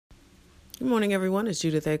Good morning, everyone. It's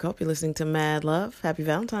Judith A. Cope. You're listening to Mad Love. Happy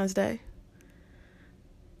Valentine's Day.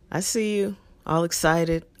 I see you all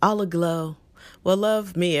excited, all aglow. Well,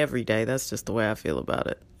 love me every day. That's just the way I feel about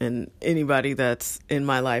it. And anybody that's in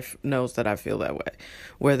my life knows that I feel that way.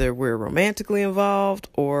 Whether we're romantically involved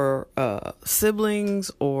or siblings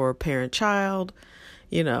or parent-child,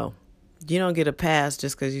 you don't get a pass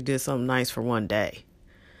just because you did something nice for one day.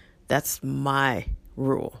 That's my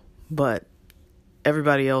rule. But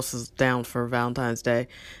everybody else is down for Valentine's Day,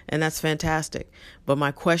 and that's fantastic. But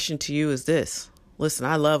my question to you is this. Listen,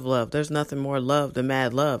 I love love. There's nothing more love than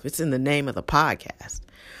mad love. It's in the name of the podcast.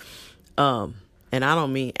 And I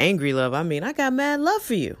don't mean angry love. I mean, I got mad love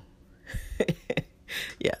for you.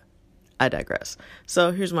 Yeah, I digress.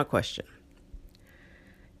 So here's my question.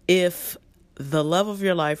 If the love of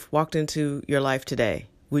your life walked into your life today,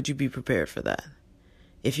 would you be prepared for that?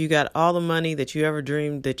 If you got all the money that you ever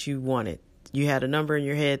dreamed that you wanted, you had a number in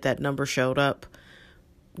your head, that number showed up.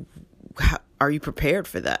 Are you prepared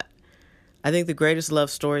for that? I think the greatest love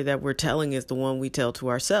story that we're telling is the one we tell to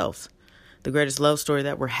ourselves. The greatest love story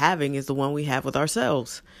that we're having is the one we have with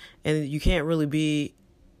ourselves. And you can't really be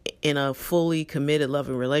in a fully committed,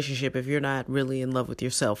 loving relationship if you're not really in love with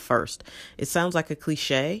yourself first. It sounds like a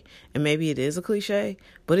cliche, and maybe it is a cliche,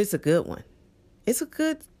 but it's a good one. It's a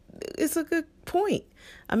good point.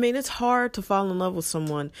 I mean, it's hard to fall in love with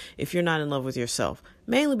someone if you're not in love with yourself,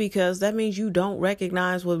 mainly because that means you don't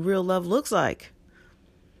recognize what real love looks like.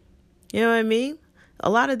 You know what I mean? A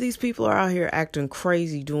lot of these people are out here acting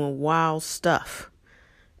crazy, doing wild stuff.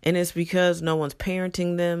 And it's because no one's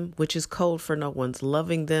parenting them, which is code for no one's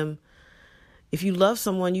loving them. If you love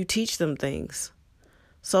someone, you teach them things.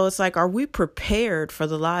 So it's like, are we prepared for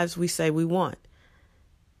the lives we say we want?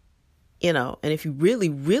 And if you really,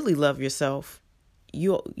 really love yourself,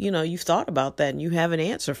 you've thought about that and you have an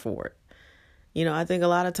answer for it. I think a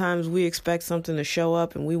lot of times we expect something to show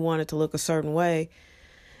up and we want it to look a certain way.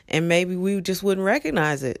 And maybe we just wouldn't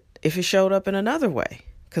recognize it if it showed up in another way,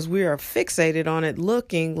 because we are fixated on it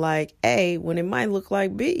looking like A when it might look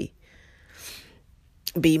like B.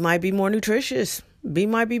 B might be more nutritious. B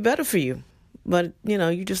might be better for you. But,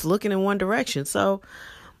 you're just looking in one direction. So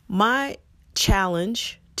my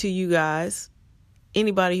challenge to you guys,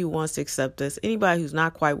 anybody who wants to accept this, anybody who's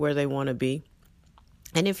not quite where they want to be,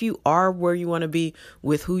 and if you are where you want to be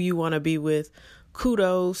with who you want to be with,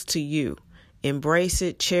 kudos to you. Embrace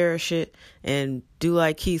it, cherish it, and do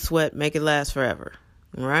like Keith Sweat, make it last forever.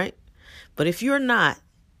 All right? But if you're not,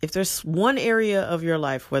 if there's one area of your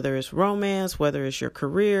life, whether it's romance, whether it's your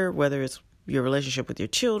career, whether it's your relationship with your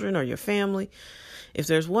children or your family, if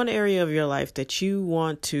there's one area of your life that you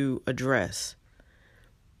want to address,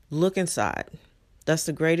 look inside. That's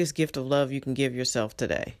the greatest gift of love you can give yourself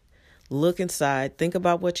today. Look inside, think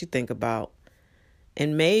about what you think about,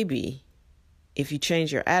 and maybe if you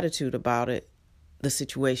change your attitude about it, the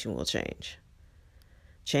situation will change.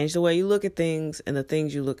 Change the way you look at things, and the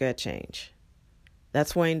things you look at change.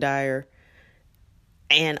 That's Wayne Dyer.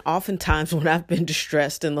 And oftentimes when I've been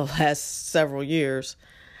distressed in the last several years,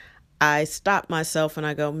 I stop myself and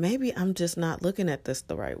I go, maybe I'm just not looking at this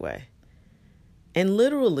the right way. And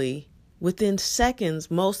literally, within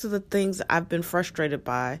seconds, most of the things I've been frustrated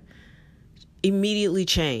by immediately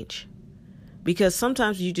change. Because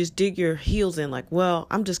sometimes you just dig your heels in like, well,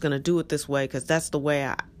 I'm just going to do it this way because that's the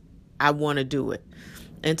way I want to do it.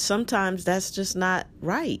 And sometimes that's just not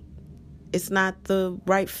right. It's not the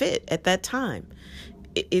right fit at that time.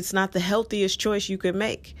 It's not the healthiest choice you could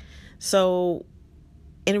make. So,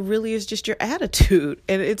 and it really is just your attitude.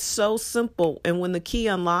 And it's so simple. And when the key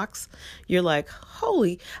unlocks, you're like,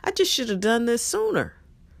 holy, I just should have done this sooner.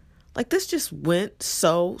 Like this just went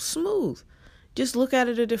so smooth. Just look at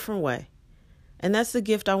it a different way. And that's the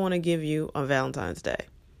gift I want to give you on Valentine's Day.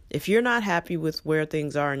 If you're not happy with where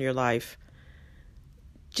things are in your life,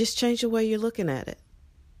 just change the way you're looking at it.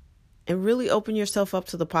 And really open yourself up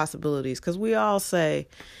to the possibilities. Because we all say,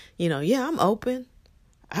 yeah, I'm open.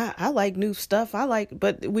 I like new stuff.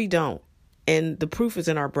 But we don't. And the proof is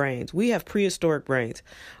in our brains. We have prehistoric brains.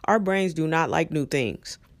 Our brains do not like new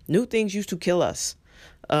things. New things used to kill us.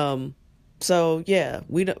 So yeah,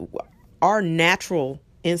 our natural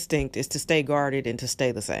instinct is to stay guarded and to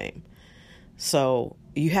stay the same. So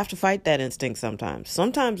you have to fight that instinct sometimes.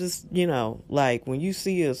 Sometimes it's, like when you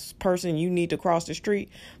see a person you need to cross the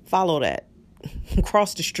street, follow that.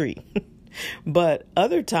 Cross the street. But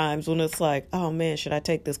other times when it's like, oh man, should I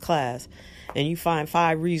take this class? And you find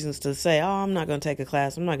 5 reasons to say, oh, I'm not going to take a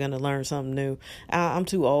class. I'm not going to learn something new. I'm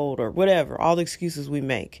too old or whatever. All the excuses we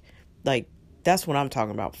make. Like, that's what I'm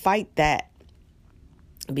talking about. Fight that.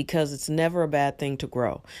 because it's never a bad thing to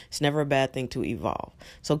grow. It's never a bad thing to evolve.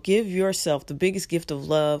 So give yourself the biggest gift of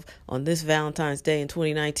love on this Valentine's Day in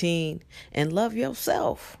 2019 and love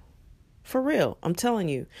yourself. For real. I'm telling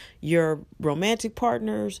you, your romantic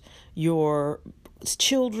partners, your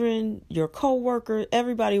children, your co-workers,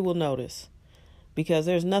 everybody will notice, because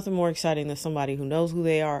there's nothing more exciting than somebody who knows who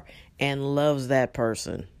they are and loves that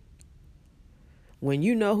person. When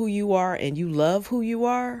you know who you are and you love who you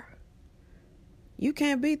are, you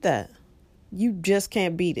can't beat that. You just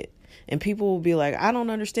can't beat it. And people will be like, I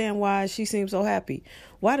don't understand why she seems so happy.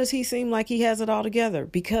 Why does he seem like he has it all together?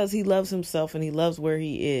 Because he loves himself and he loves where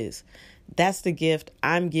he is. That's the gift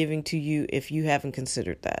I'm giving to you if you haven't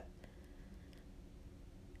considered that.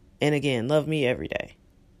 And again, love me every day.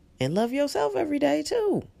 And love yourself every day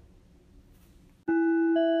too.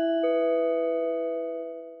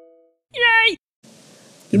 Yay!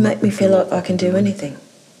 You make me feel like I can do anything,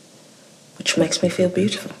 which makes me feel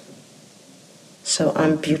beautiful. So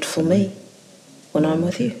I'm beautiful me when I'm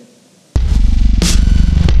with you.